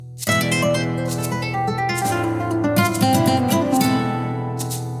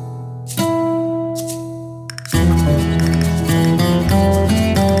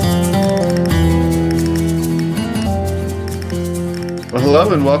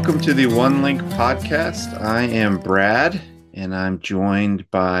Hello and welcome to the One Link podcast. I am Brad and I'm joined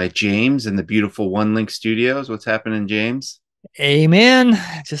by James in the beautiful One Link studios. What's happening, James? Amen.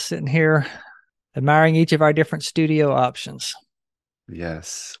 Just sitting here admiring each of our different studio options.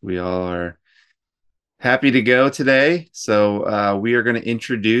 Yes, we all are happy to go today. So we are going to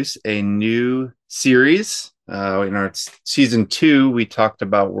introduce a new series. In our season 2, we talked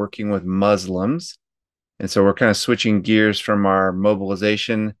about working with Muslims. And so we're kind of switching gears from our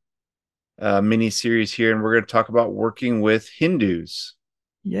mobilization mini series here, and we're going to talk about working with Hindus.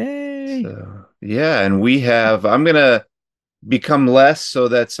 Yay. So, yeah, and I'm going to become less so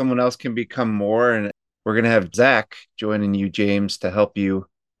that someone else can become more. And we're going to have Zach joining you, James, to help you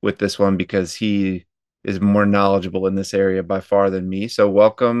with this one because he is more knowledgeable in this area by far than me. So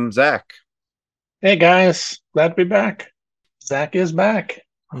welcome, Zach. Hey guys, glad to be back. Zach is back.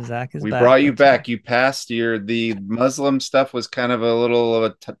 Zach is We back. brought you That's back. right. You passed the Muslim stuff was kind of a little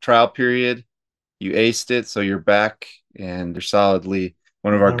of a trial period. You aced it, so you're back and you're solidly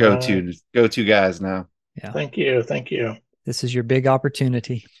one of our All right. go-to guys now. Yeah. Thank you. Thank you. This is your big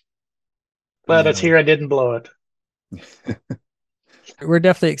opportunity. Glad Yeah. it's here. I didn't blow it. We're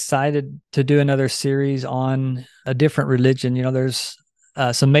definitely excited to do another series on a different religion. You know, there's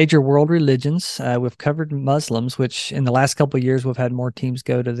some major world religions. We've covered Muslims, which in the last couple of years, we've had more teams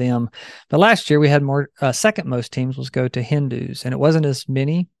go to them. But last year we had more, second most teams was go to Hindus, and it wasn't as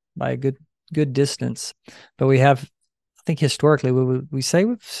many by a good distance. But we have, I think historically, we say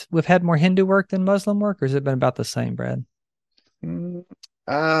we've had more Hindu work than Muslim work, or has it been about the same, Brad? I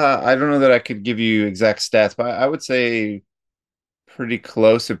don't know that I could give you exact stats, but I would say pretty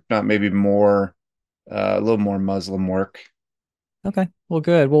close, if not maybe more, a little more Muslim work. Okay, well,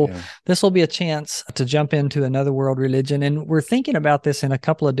 good. Well, Yeah. this will be a chance to jump into another world religion. And we're thinking about this in a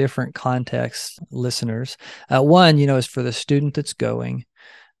couple of different contexts, listeners. One, is for the student that's going.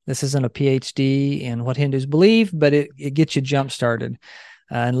 This isn't a PhD in what Hindus believe, but it gets you jump started.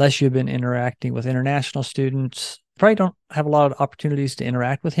 Unless you've been interacting with international students, probably don't have a lot of opportunities to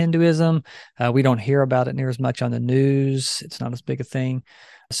interact with Hinduism. We don't hear about it near as much on the news. It's not as big a thing.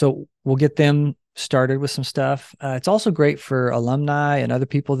 So we'll get them started with some stuff. It's also great for alumni and other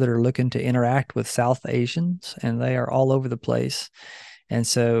people that are looking to interact with South Asians, and they are all over the place. And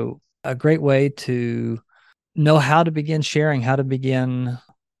so a great way to know how to begin sharing, how to begin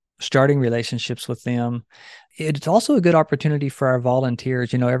starting relationships with them. It's also a good opportunity for our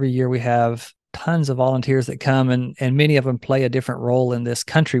volunteers. Every year we have tons of volunteers that come, and many of them play a different role in this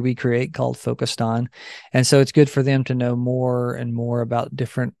country we create called Focused On. And so it's good for them to know more and more about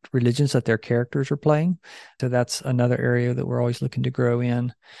different religions that their characters are playing. So that's another area that we're always looking to grow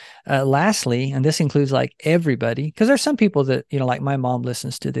in. Lastly, and this includes like everybody, because there's some people that, like my mom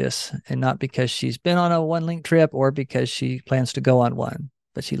listens to this, and not because she's been on a One Link trip or because she plans to go on one,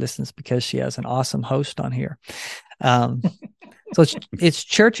 but she listens because she has an awesome host on here. So it's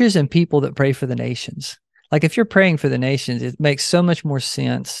churches and people that pray for the nations. Like if you're praying for the nations, it makes so much more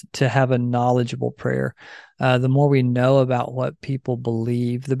sense to have a knowledgeable prayer. The more we know about what people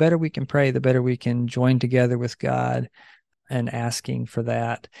believe, the better we can pray, the better we can join together with God and asking for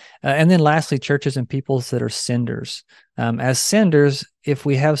that. And then lastly, churches and peoples that are senders. As senders, if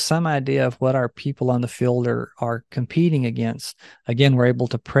we have some idea of what our people on the field are competing against, again, we're able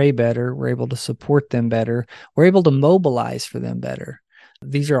to pray better, we're able to support them better, we're able to mobilize for them better.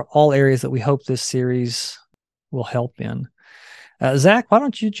 These are all areas that we hope this series will help in. Zach, why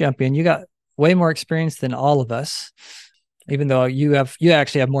don't you jump in? You got way more experience than all of us, even though you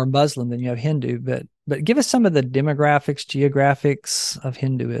actually have more Muslim than you have Hindu, but give us some of the demographics, geographics of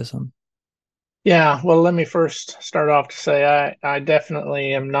Hinduism. Yeah, well, let me first start off to say I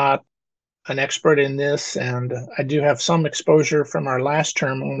definitely am not an expert in this, and I do have some exposure from our last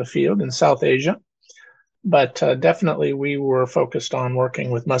term on the field in South Asia, but definitely we were focused on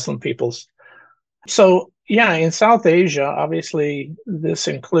working with Muslim peoples. So, yeah, in South Asia, obviously, this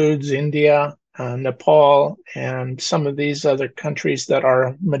includes India, Nepal, and some of these other countries that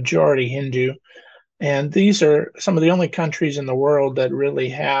are majority Hindu. And these are some of the only countries in the world that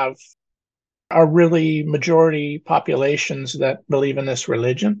are really majority populations that believe in this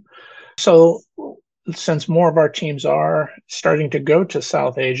religion. So since more of our teams are starting to go to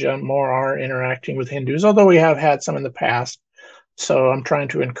South Asia, more are interacting with Hindus, although we have had some in the past. So I'm trying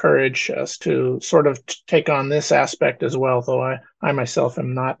to encourage us to sort of take on this aspect as well, though I myself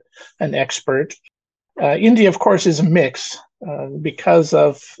am not an expert. India, of course, is a mix because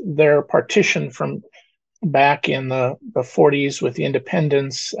of their partition from back in the 40s with the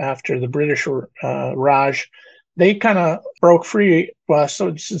independence after the British Raj. They kind of broke free. Well,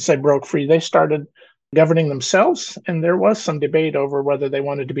 so since they broke free, they started governing themselves, and there was some debate over whether they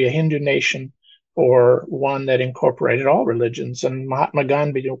wanted to be a Hindu nation or one that incorporated all religions. And Mahatma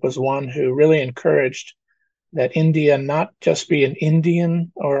Gandhi was one who really encouraged that India not just be an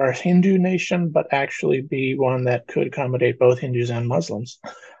Indian or a Hindu nation, but actually be one that could accommodate both Hindus and Muslims.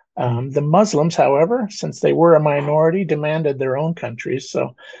 The Muslims, however, since they were a minority, demanded their own countries.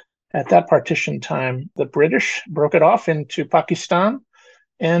 So at that partition time, the British broke it off into Pakistan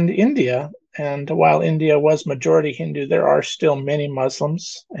and India. And while India was majority Hindu, there are still many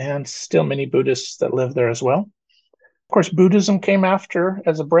Muslims and still many Buddhists that live there as well. Of course, Buddhism came after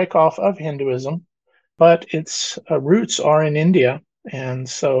as a breakoff of Hinduism, but its roots are in India. And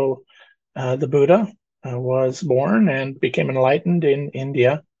so the Buddha was born and became enlightened in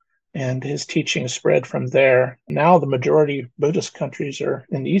India, and his teaching spread from there. Now the majority Buddhist countries are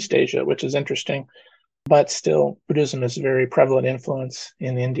in East Asia, which is interesting, but still Buddhism is a very prevalent influence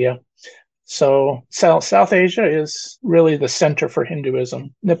in India. So South Asia is really the center for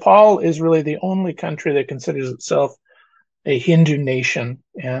Hinduism. Nepal is really the only country that considers itself a Hindu nation,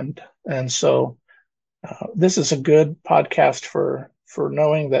 and so this is a good podcast for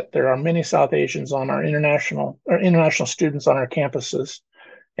knowing that there are many South Asians on our international students on our campuses.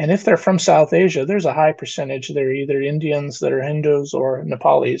 And if they're from South Asia, there's a high percentage. They're either Indians that are Hindus or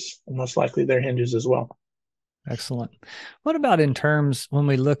Nepalis, and most likely they're Hindus as well. Excellent. What about in terms when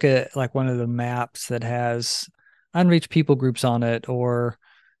we look at like one of the maps that has unreached people groups on it, or,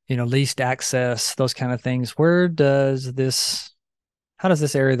 least access, those kind of things? How does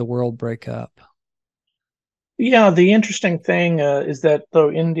this area of the world break up? Yeah, the interesting thing is that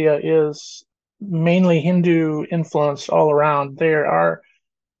though India is mainly Hindu influenced all around, there are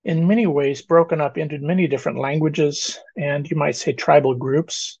in many ways broken up into many different languages, and you might say tribal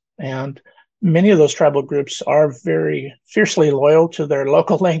groups. And many of those tribal groups are very fiercely loyal to their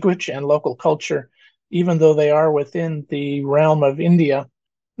local language and local culture, even though they are within the realm of India.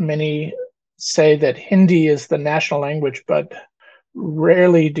 Many say that Hindi is the national language, but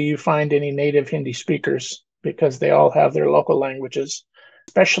rarely do you find any native Hindi speakers, because they all have their local languages,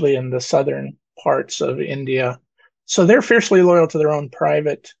 especially in the southern parts of India. So they're fiercely loyal to their own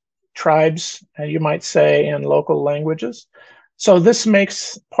private tribes, you might say, and local languages. So this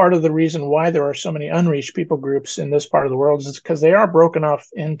makes part of the reason why there are so many unreached people groups in this part of the world, is because they are broken off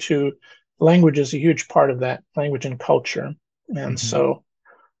into languages, a huge part of that language and culture. And so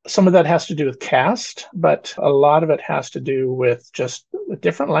some of that has to do with caste, but a lot of it has to do with just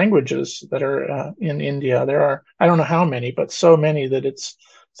different languages that are in India. There are, I don't know how many, but so many that it's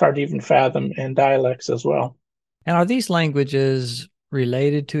hard to even fathom, and dialects as well. And are these languages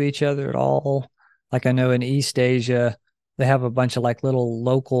related to each other at all? Like I know in East Asia, they have a bunch of like little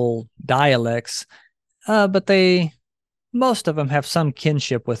local dialects, but most of them have some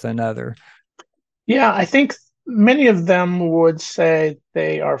kinship with another. Yeah, I think many of them would say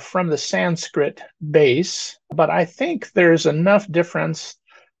they are from the Sanskrit base, but I think there's enough difference.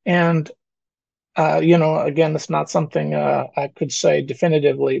 And, again, it's not something I could say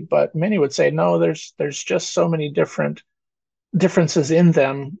definitively, but many would say, no, there's just so many differences in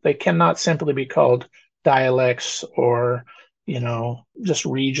them. They cannot simply be called dialects or, just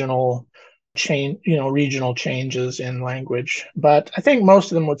regional changes in language. But I think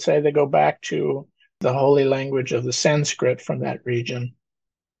most of them would say they go back to the holy language of the Sanskrit from that region.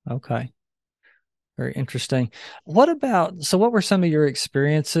 Okay. Very interesting. What were some of your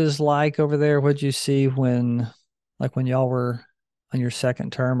experiences like over there? What did you see when y'all were on your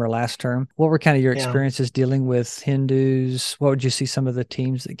second term or last term? What were kind of your experiences dealing with Hindus? What would you see some of the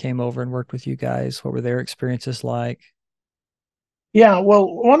teams that came over and worked with you guys? What were their experiences like? Yeah, well,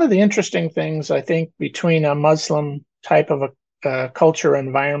 one of the interesting things, I think, between a Muslim type of a culture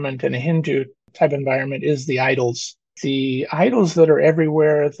environment and a Hindu type environment is the idols. The idols that are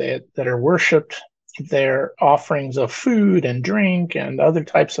everywhere, that are worshipped, their offerings of food and drink and other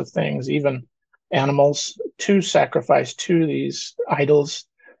types of things, even animals, to sacrifice to these idols.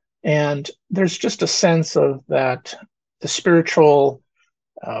 And there's just a sense of that the spiritual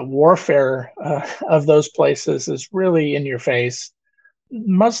warfare of those places is really in your face.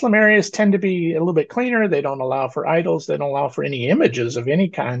 Muslim areas tend to be a little bit cleaner. They don't allow for idols. They don't allow for any images of any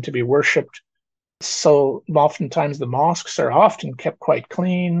kind to be worshipped. So oftentimes the mosques are often kept quite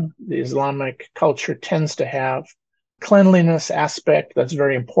clean. The Islamic culture tends to have cleanliness aspect that's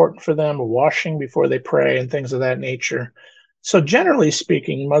very important for them, washing before they pray and things of that nature. So generally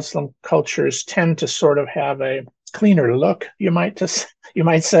speaking, Muslim cultures tend to sort of have a cleaner look, you might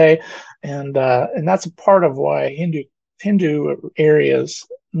say, and that's a part of why Hindu Hindu areas,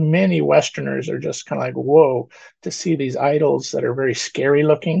 many Westerners are just kind of like, whoa, to see these idols that are very scary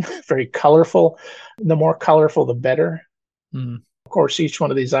looking, very colorful. The more colorful, the better. Mm. Of course, each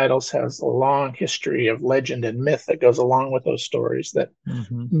one of these idols has a long history of legend and myth that goes along with those stories that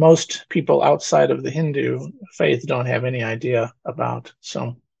Mm-hmm. most people outside of the Hindu faith don't have any idea about.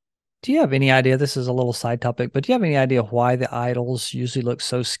 So, do you have any idea? This is a little side topic, but do you have any idea why the idols usually look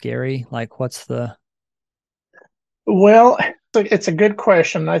so scary? Like, what's the. well, it's a good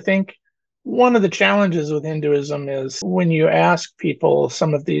question. I think one of the challenges with Hinduism is when you ask people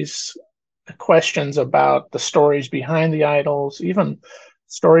some of these questions about the stories behind the idols, even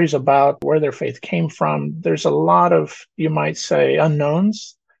stories about where their faith came from, there's a lot of, you might say,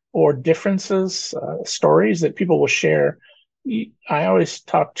 unknowns or differences, stories that people will share. I always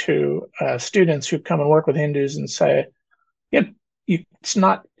talk to students who come and work with Hindus and say, it's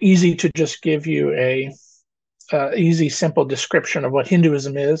not easy to just give you a easy, simple description of what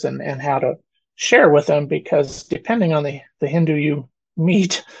Hinduism is and how to share with them, because depending on the Hindu you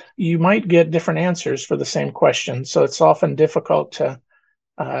meet, you might get different answers for the same question. So it's often difficult to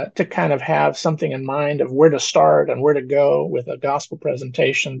kind of have something in mind of where to start and where to go with a gospel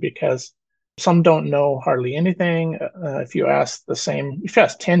presentation, because some don't know hardly anything. If you ask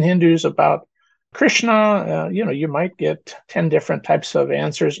 10 Hindus about Krishna, you might get 10 different types of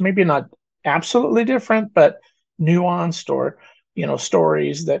answers, maybe not absolutely different, but nuanced, or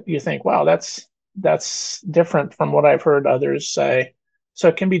stories that you think, wow, that's different from what I've heard others say. So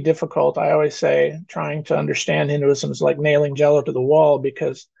it can be difficult. I always say trying to understand Hinduism is like nailing Jello to the wall,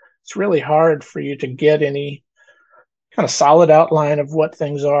 because it's really hard for you to get any kind of solid outline of what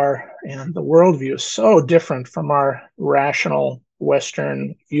things are. And the worldview is so different from our rational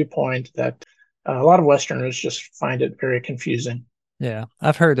Western viewpoint that a lot of Westerners just find it very confusing. Yeah,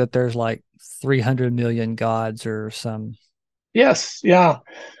 I've heard that there's like 300 million gods or some. Yes, yeah.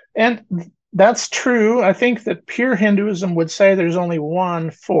 And that's true. I think that pure Hinduism would say there's only one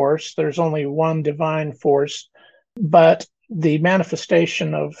force, there's only one divine force, but the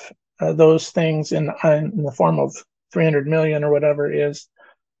manifestation of those things in the form of 300 million or whatever is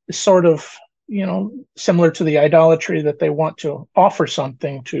sort of, similar to the idolatry, that they want to offer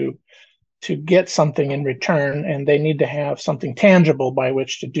something to get something in return, and they need to have something tangible by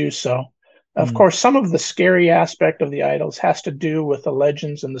which to do so. Of course, some of the scary aspect of the idols has to do with the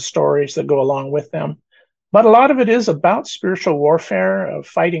legends and the stories that go along with them. But a lot of it is about spiritual warfare, of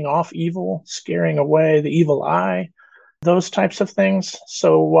fighting off evil, scaring away the evil eye, those types of things.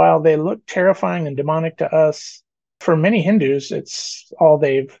 So while they look terrifying and demonic to us, for many Hindus, it's all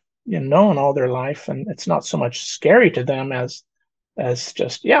they've known all their life, and it's not so much scary to them as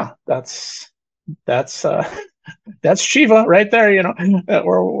just, that's that's Shiva right there,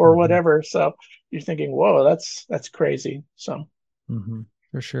 or whatever. So you're thinking, whoa, that's crazy. So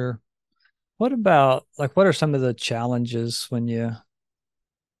for sure. What about, like, what are some of the challenges when you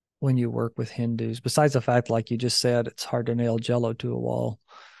work with Hindus, besides the fact, like you just said, it's hard to nail Jello to a wall?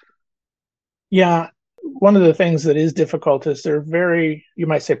 Yeah, one of the things that is difficult is they're very, you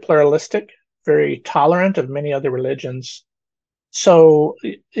might say, pluralistic, very tolerant of many other religions. So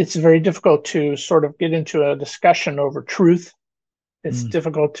it's very difficult to sort of get into a discussion over truth. It's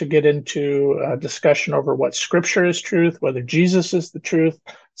difficult to get into a discussion over what scripture is truth, whether Jesus is the truth,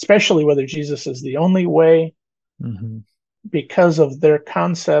 especially whether Jesus is the only way, because of their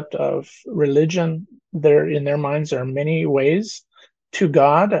concept of religion. In their minds, there are many ways to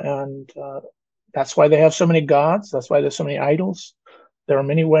God, and that's why they have so many gods. That's why there's so many idols. There are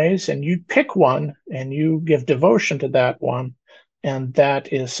many ways, and you pick one and you give devotion to that one, and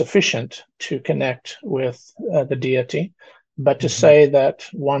that is sufficient to connect with the deity. But to say that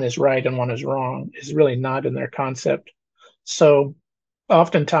one is right and one is wrong is really not in their concept. So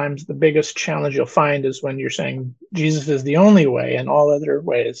oftentimes the biggest challenge you'll find is when you're saying Jesus is the only way and all other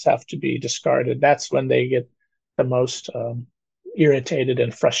ways have to be discarded. That's when they get the most irritated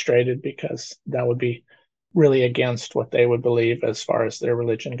and frustrated, because that would be really against what they would believe as far as their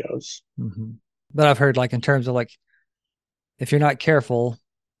religion goes. But I've heard, like, in terms of, like, if you're not careful,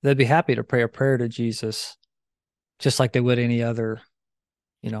 they'd be happy to pray a prayer to Jesus, just like they would any other,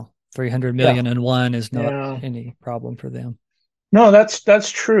 300 million and one is not any problem for them. No,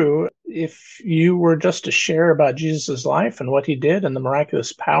 that's true. If you were just to share about Jesus's life and what he did and the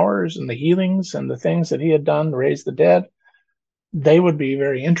miraculous powers and the healings and the things that he had done to raise the dead, they would be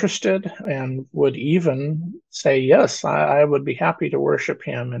very interested and would even say, yes, I would be happy to worship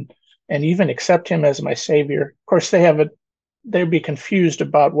him and even accept him as my savior. Of course, they'd be confused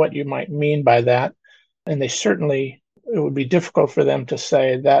about what you might mean by that. And it would be difficult for them to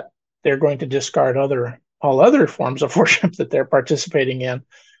say that they're going to discard other all other forms of worship that they're participating in,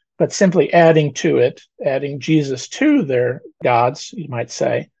 but simply adding to it, adding Jesus to their gods, you might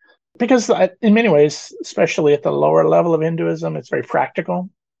say. Because in many ways, especially at the lower level of Hinduism, it's very practical.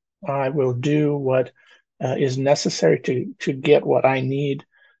 I will do what is necessary to get what I need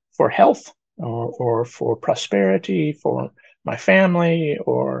for health or for prosperity, for my family,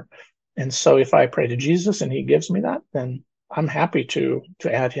 and so if I pray to Jesus and he gives me that, then I'm happy to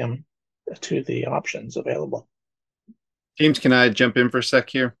add him to the options available. James, can I jump in for a sec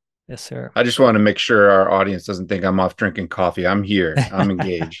here? Yes, sir. I just want to make sure our audience doesn't think I'm off drinking coffee. I'm here. I'm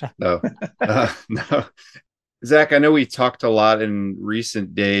engaged. No. No. Zach, I know we talked a lot in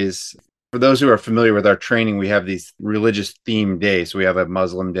recent days. For those who are familiar with our training, we have these religious theme days. So we have a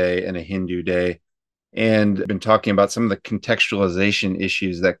Muslim day and a Hindu day. And I've been talking about some of the contextualization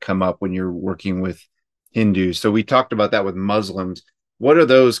issues that come up when you're working with Hindus. So we talked about that with Muslims. What are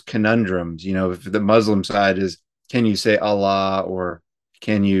those conundrums? You know, if the Muslim side is, can you say Allah, or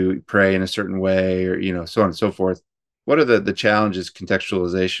can you pray in a certain way, or, you know, so on and so forth. What are the challenges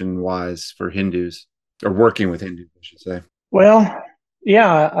contextualization wise for Hindus, or working with Hindus, I should say? Well,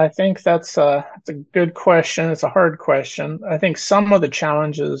 yeah, I think that's a good question. It's a hard question. I think some of the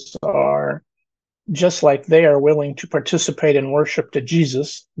challenges are just like they are willing to participate in worship to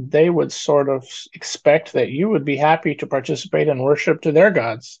Jesus, they would sort of expect that you would be happy to participate in worship to their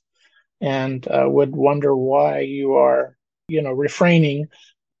gods, and would wonder why you are, refraining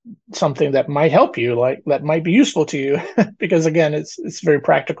something that might help you, like that might be useful to you, because again, it's very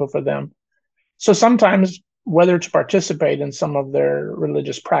practical for them. So sometimes whether to participate in some of their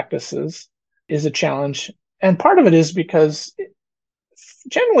religious practices is a challenge. And part of it is because,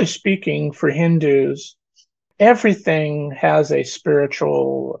 generally speaking, for Hindus, everything has a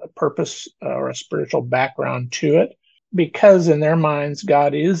spiritual purpose or a spiritual background to it, because in their minds,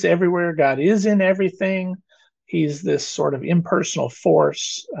 God is everywhere, God is in everything. He's this sort of impersonal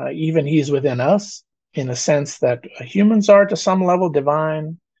force. Even he's within us, in a sense that humans are to some level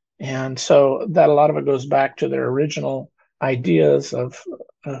divine. And so that a lot of it goes back to their original ideas of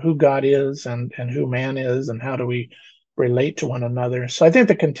who God is and who man is and how do we relate to one another. So I think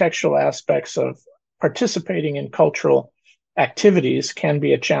the contextual aspects of participating in cultural activities can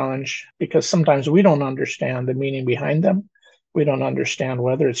be a challenge, because sometimes we don't understand the meaning behind them. We don't understand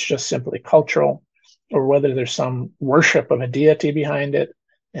whether it's just simply cultural or whether there's some worship of a deity behind it.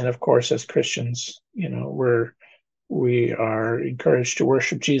 And of course, as Christians, we are encouraged to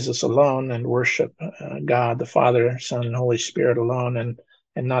worship Jesus alone and worship God, the Father, Son, and Holy Spirit alone, and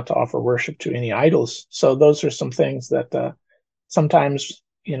not to offer worship to any idols. So those are some things that sometimes,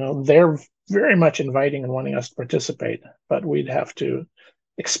 they're very much inviting and wanting us to participate, but we'd have to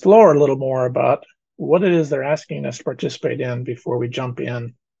explore a little more about what it is they're asking us to participate in before we jump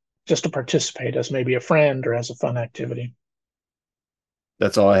in just to participate as maybe a friend or as a fun activity.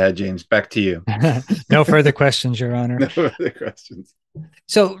 That's all I had, James. Back to you. No further questions, Your Honor. No further questions.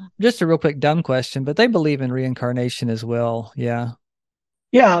 So just a real quick dumb question, but they believe in reincarnation as well. Yeah.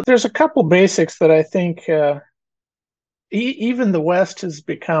 Yeah, there's a couple basics that I think even the West has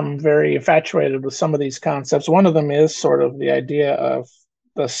become very infatuated with some of these concepts. One of them is sort of the idea of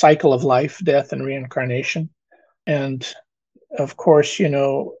the cycle of life, death, and reincarnation. And of course,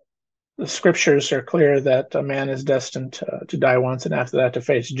 the scriptures are clear that a man is destined to die once, and after that to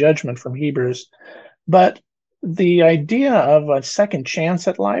face judgment from Hebrews. But the idea of a second chance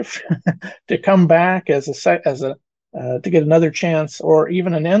at life, to come back to get another chance, or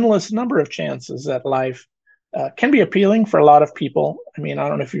even an endless number of chances at life, can be appealing for a lot of people. I mean, I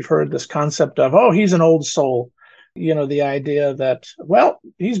don't know if you've heard this concept of, oh, he's an old soul. The idea that, well,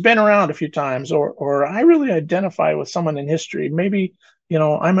 he's been around a few times, or I really identify with someone in history. Maybe,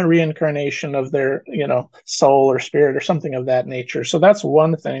 I'm a reincarnation of their, soul or spirit or something of that nature. So that's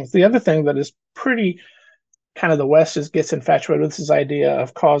one thing. The other thing that is pretty kind of the West gets infatuated with this idea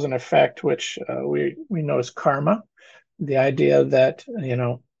of cause and effect, which we know as karma. The idea that,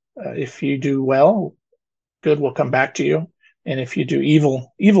 if you do well, good will come back to you. And if you do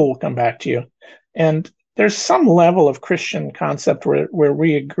evil, evil will come back to you. And there's some level of Christian concept where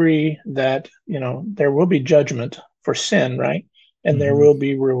we agree that, there will be judgment for sin, right? And there will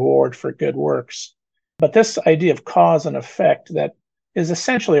be reward for good works. But this idea of cause and effect, that is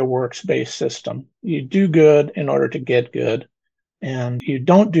essentially a works-based system. You do good in order to get good, and you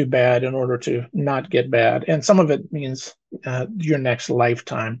don't do bad in order to not get bad. And some of it means your next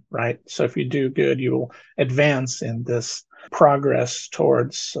lifetime, right? So if you do good, you will advance in this progress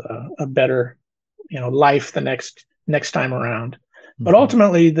towards a better, life the next time around. But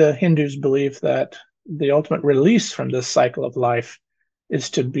ultimately, the Hindus believe that the ultimate release from this cycle of life is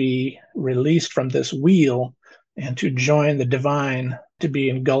to be released from this wheel and to join the divine, to be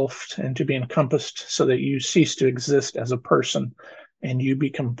engulfed and to be encompassed so that you cease to exist as a person and you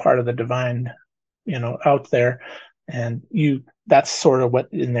become part of the divine, out there. And that's sort of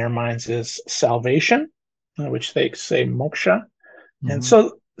what in their minds is salvation, which they say moksha. And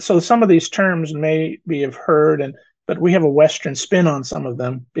so some of these terms may be have heard, but we have a Western spin on some of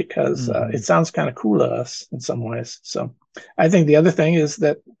them because it sounds kind of cool to us in some ways. So I think the other thing is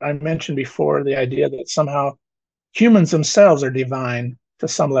that I mentioned before the idea that somehow humans themselves are divine to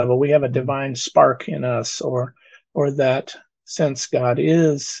some level. We have a divine spark in us, or that since God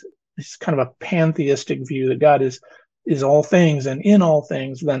is, it's kind of a pantheistic view that God is all things and in all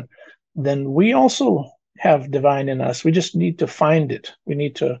things, then we also have divine in us. We just need to find it. We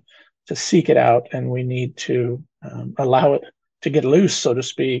need to seek it out, and we need to allow it to get loose, so to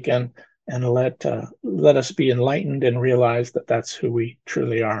speak, and let us be enlightened and realize that that's who we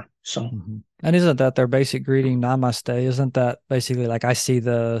truly are. So, and isn't that their basic greeting, Namaste? Isn't that basically like, I see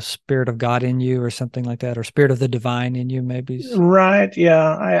the Spirit of God in you, or something like that, or Spirit of the Divine in you, maybe? Right.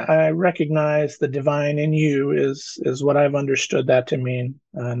 Yeah. I recognize the divine in you is what I've understood that to mean.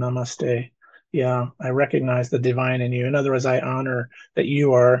 Namaste. Yeah. I recognize the divine in you. In other words, I honor that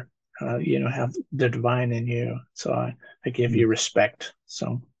you are, have the divine in you. So I give you respect.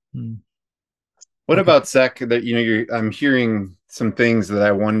 So. What about, Zach, that I'm hearing some things that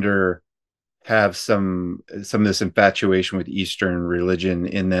I wonder have some of this infatuation with Eastern religion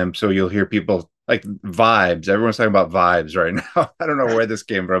in them. So you'll hear people like vibes. Everyone's talking about vibes right now. I don't know where this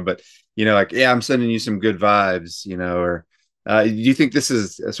came from, but like, yeah, I'm sending you some good vibes, or do you think this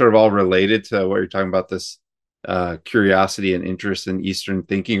is sort of all related to what you're talking about, this curiosity and interest in Eastern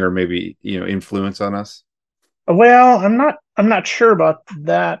thinking, or maybe influence on us? Well, I'm not sure about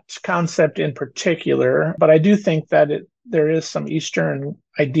that concept in particular, but I do think that there is some Eastern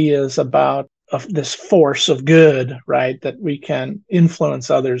ideas about this force of good, right, that we can influence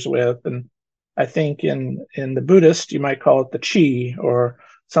others with. And I think in the Buddhist, you might call it the chi or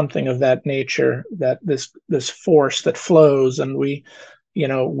something of that nature, that this force that flows, and we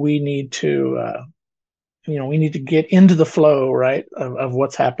need to we need to get into the flow, right, of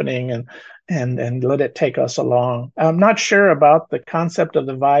what's happening, and let it take us along. I'm not sure about the concept of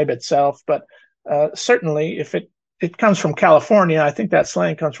the vibe itself, but certainly if it comes from California, I think that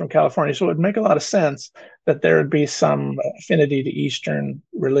slang comes from California, so it would make a lot of sense that there would be some affinity to Eastern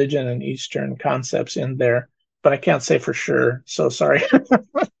religion and Eastern concepts in there, but I can't say for sure, so sorry.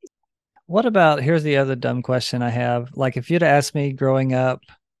 What about, here's the other dumb question I have. Like, if you'd asked me growing up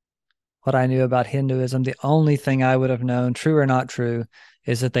what I knew about Hinduism, the only thing I would have known, true or not true,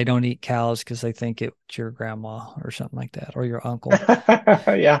 is that they don't eat cows because they think it's your grandma or something like that, or your uncle.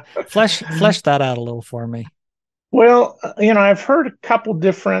 Yeah. Flesh that out a little for me. Well, I've heard a couple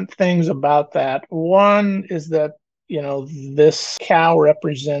different things about that. One is that, this cow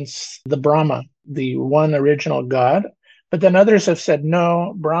represents the Brahma, the one original God. But then others have said,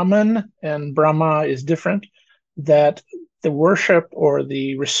 no, Brahman and Brahma is different, that the worship or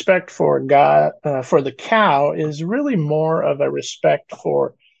the respect for God, for the cow, is really more of a respect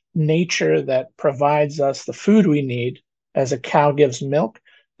for nature that provides us the food we need as a cow gives milk.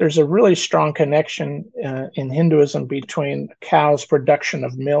 There's a really strong connection in Hinduism between cows' production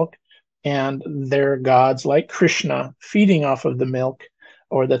of milk and their gods like Krishna feeding off of the milk,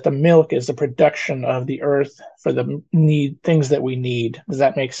 or that the milk is the production of the earth for the things that we need. Does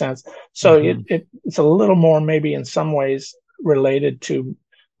that make sense? So it's a little more maybe in some ways related to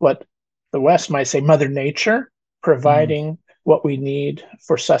what the West might say Mother Nature, providing what we need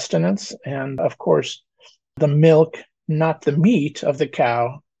for sustenance. And of course, the milk, not the meat of the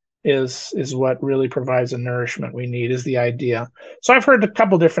cow, is what really provides the nourishment we need, is the idea. So I've heard a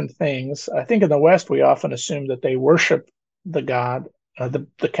couple different things. I think in the West, we often assume that they worship the god,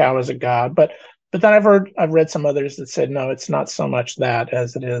 the cow as a god, but then I've read some others that said, no, it's not so much that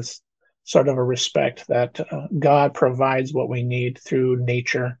as it is sort of a respect that God provides what we need through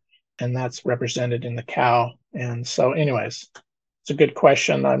nature, and that's represented in the cow. And so anyways, it's a good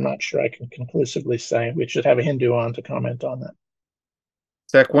question. I'm not sure I can conclusively say. We should have a Hindu on to comment on that.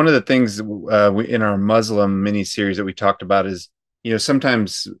 Zach, one of the things in our Muslim mini series that we talked about is,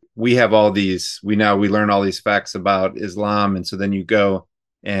 sometimes we have we learn all these facts about Islam. And so then you go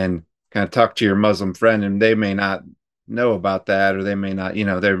and kind of talk to your Muslim friend, and they may not know about that, or they may not,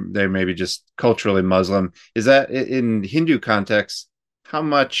 they're maybe just culturally Muslim. Is that in Hindu context? How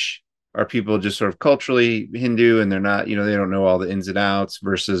much are people just sort of culturally Hindu and they're not, they don't know all the ins and outs,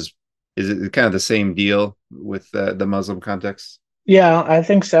 versus is it kind of the same deal with the Muslim context? Yeah, I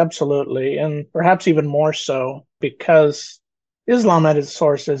think so, absolutely. And perhaps even more so because Islam at its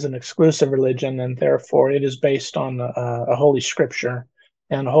source is an exclusive religion, and therefore it is based on a holy scripture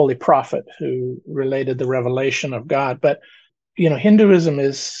and a holy prophet who related the revelation of God. But Hinduism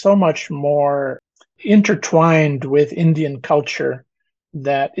is so much more intertwined with Indian culture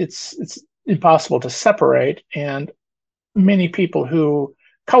that it's impossible to separate. And many people who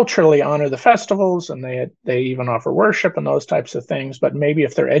culturally honor the festivals, and they even offer worship and those types of things, but maybe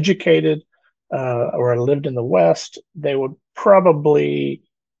if they're educated or lived in the West, they would probably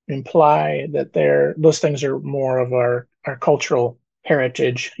imply that those things are more of our cultural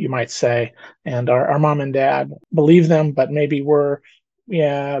heritage, you might say, and our mom and dad believe them, but maybe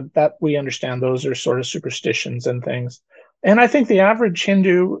that we understand those are sort of superstitions and things. And I think the average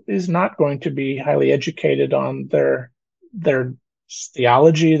Hindu is not going to be highly educated on their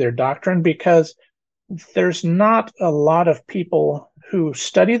theology, their doctrine, because there's not a lot of people who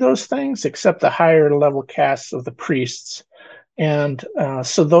study those things except the higher level castes of the priests. And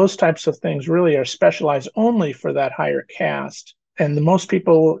so those types of things really are specialized only for that higher caste. And most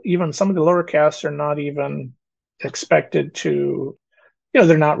people, even some of the lower castes, are not even expected to,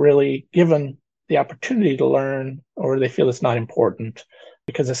 they're not really given the opportunity to learn, or they feel it's not important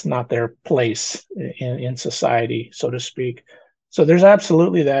because it's not their place in society, so to speak. So there's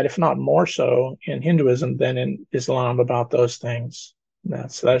absolutely that, if not more so, in Hinduism than in Islam about those things.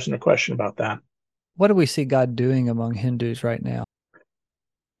 There's no question about that. What do we see God doing among Hindus right now?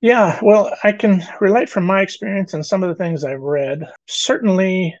 Yeah, well, I can relate from my experience and some of the things I've read.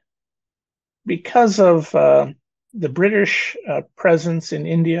 Certainly, because of the British presence in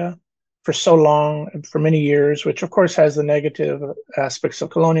India for so long, for many years, which of course has the negative aspects of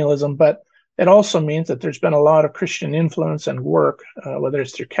colonialism, but it also means that there's been a lot of Christian influence and work, whether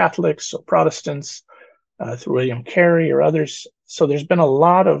it's through Catholics or Protestants, through William Carey or others. So there's been a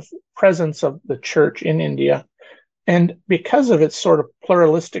lot of presence of the church in India. And because of its sort of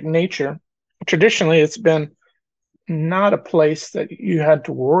pluralistic nature, traditionally it's been not a place that you had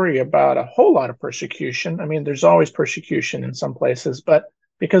to worry about a whole lot of persecution. I mean, there's always persecution in some places, but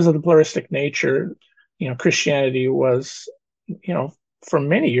because of the pluralistic nature, Christianity was, for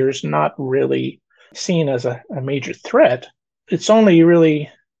many years not really seen as a major threat. It's only really,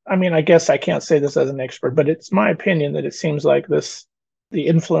 I guess I can't say this as an expert, but it's my opinion that it seems like the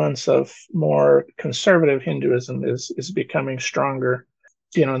influence of more conservative Hinduism is becoming stronger,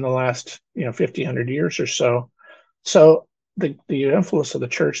 in the last, 50, 100 years or so. So the influence of the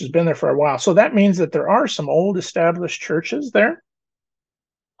church has been there for a while. So that means that there are some old established churches there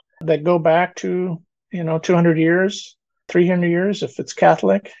that go back to, 200 years, 300 years if it's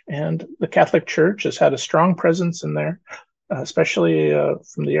Catholic. And the Catholic Church has had a strong presence in there, especially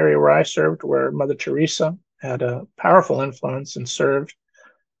from the area where I served, where Mother Teresa had a powerful influence and served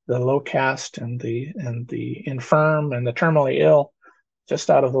the low caste and the infirm and the terminally ill just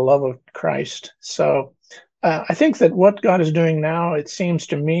out of the love of Christ. So I think that what God is doing now, it seems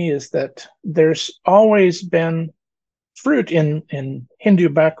to me, is that there's always been fruit in Hindu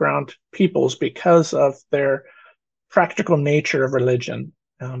background peoples because of their practical nature of religion.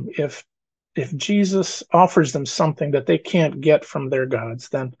 If Jesus offers them something that they can't get from their gods,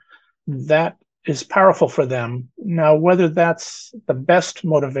 then that is powerful for them. Now, whether that's the best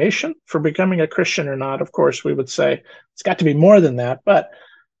motivation for becoming a Christian or not, of course, we would say it's got to be more than that. But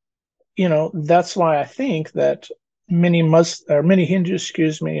that's why I think that many Hindus,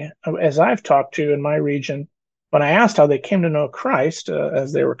 as I've talked to in my region, when I asked how they came to know Christ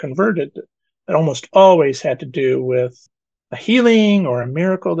as they were converted, it almost always had to do with a healing or a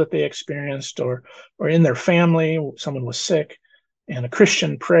miracle that they experienced, or in their family, someone was sick and a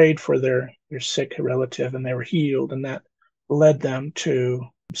Christian prayed for their sick relative and they were healed. And that led them to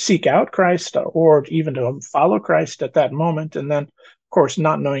seek out Christ or even to follow Christ at that moment. And then, of course,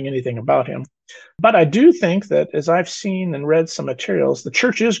 not knowing anything about him. But I do think that as I've seen and read some materials, the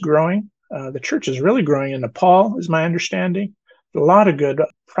church is growing. The church is really growing in Nepal, is my understanding. A lot of good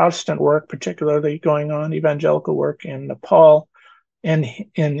Protestant work, particularly going on, evangelical work in Nepal. And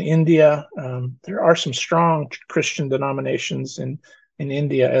in India, there are some strong Christian denominations in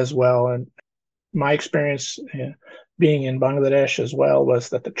India as well. And my experience being in Bangladesh as well was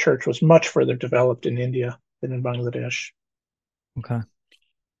that the church was much further developed in India than in Bangladesh. Okay.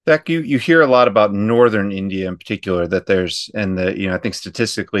 Zach, you hear a lot about northern India in particular, that I think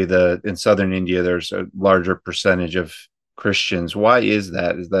statistically in southern India, there's a larger percentage of Christians. Why is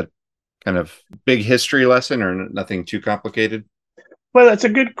that? Is that kind of big history lesson or nothing too complicated? Well, that's a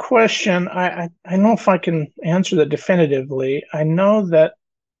good question. I don't know if I can answer that definitively. I know that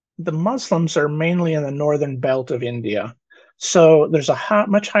the Muslims are mainly in the northern belt of India. So there's a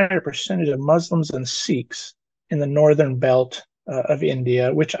much higher percentage of Muslims and Sikhs in the northern belt of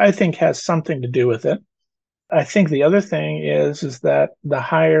India, which I think has something to do with it. I think the other thing is that the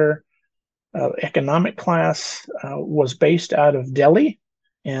higher economic class was based out of Delhi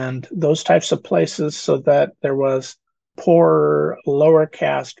and those types of places, so that there was poorer, lower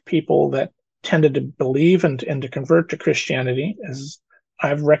caste people that tended to believe and to convert to Christianity. As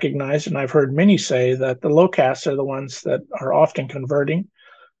I've recognized and I've heard many say, that the low castes are the ones that are often converting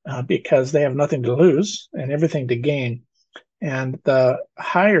because they have nothing to lose and everything to gain. And the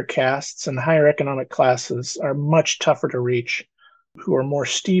higher castes and higher economic classes are much tougher to reach, who are more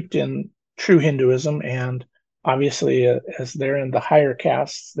steeped in true Hinduism. And obviously, as they're in the higher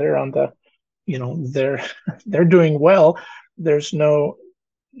castes, they're on the, they're doing well. There's no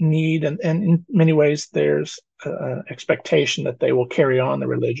need, and in many ways, there's an expectation that they will carry on the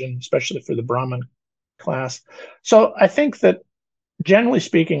religion, especially for the Brahmin class. So I think that, generally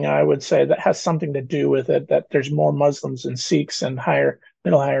speaking, I would say that has something to do with it, that there's more Muslims and Sikhs and higher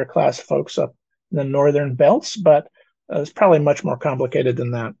class folks up in the northern belts, but it's probably much more complicated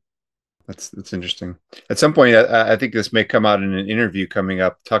than that. That's interesting. At some point, I think this may come out in an interview coming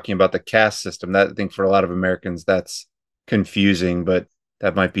up, talking about the caste system. That, I think, for a lot of Americans, that's confusing, but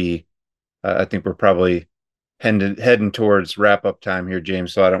that might be, I think we're probably heading towards wrap up time here,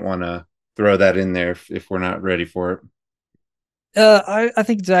 James. So I don't want to throw that in there if we're not ready for it. I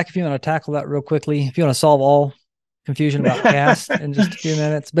think, Zach, if you want to tackle that real quickly, if you want to solve all confusion about caste in just a few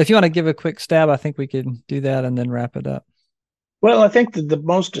minutes, but if you want to give a quick stab, I think we could do that and then wrap it up. Well, I think that the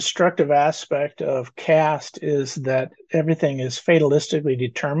most destructive aspect of caste is that everything is fatalistically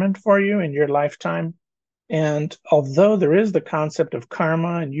determined for you in your lifetime. And although there is the concept of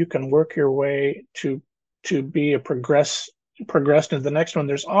karma and you can work your way to be progress into the next one,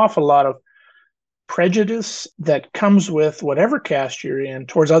 there's an awful lot of prejudice that comes with whatever caste you're in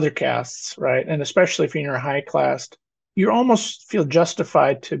towards other castes, right? And especially if you're in a high class, you almost feel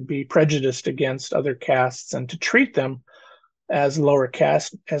justified to be prejudiced against other castes and to treat them as lower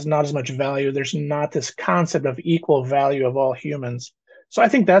caste, as not as much value. There's not this concept of equal value of all humans. So I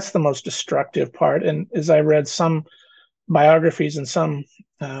think that's the most destructive part. And as I read some biographies and some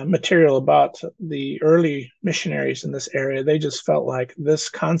material about the early missionaries in this area, they just felt like this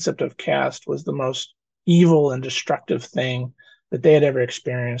concept of caste was the most evil and destructive thing that they had ever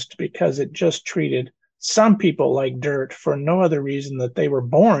experienced, because it just treated some people like dirt for no other reason that they were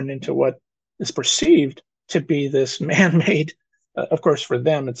born into what is perceived to be this man-made. Of course, for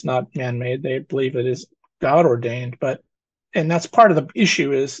them, it's not man-made. They believe it is God-ordained, and that's part of the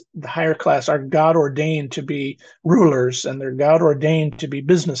issue, is the higher class are God-ordained to be rulers, and they're God-ordained to be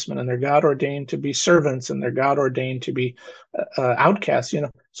businessmen, and they're God-ordained to be servants, and they're God-ordained to be outcasts.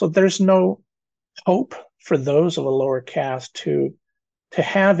 So there's no hope for those of a lower caste to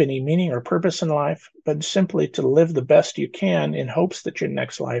have any meaning or purpose in life, but simply to live the best you can in hopes that your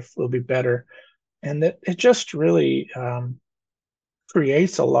next life will be better. And that it just really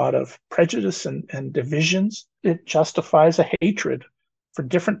creates a lot of prejudice and divisions. It justifies a hatred for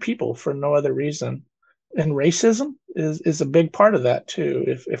different people for no other reason. And racism is a big part of that too.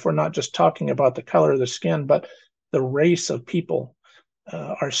 If we're not just talking about the color of the skin, but the race of people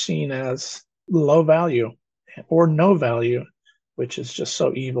are seen as low value or no value, which is just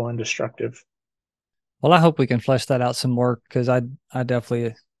so evil and destructive. Well, I hope we can flesh that out some more, because I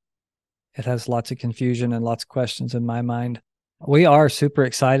definitely, it has lots of confusion and lots of questions in my mind. We are super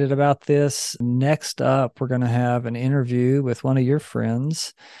excited about this. Next up, we're going to have an interview with one of your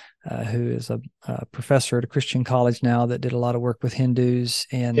friends who is a professor at a Christian college now that did a lot of work with Hindus.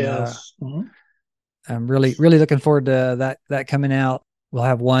 And yes. I'm really, really looking forward to that coming out. We'll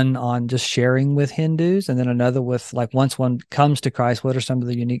have one on just sharing with Hindus, and then another with, like, once one comes to Christ, what are some of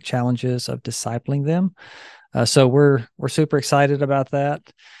the unique challenges of discipling them? So we're super excited about that.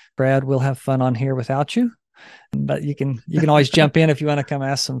 Brad, we'll have fun on here without you, but you can always jump in if you want to come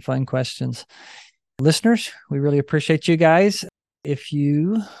ask some fun questions. Listeners, we really appreciate you guys. If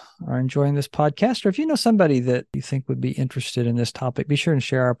you are enjoying this podcast, or if you know somebody that you think would be interested in this topic, be sure and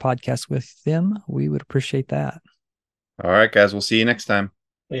share our podcast with them. We would appreciate that. All right, guys, we'll see you next time.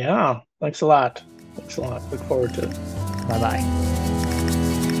 Yeah, thanks a lot. Look forward to it. Bye-bye.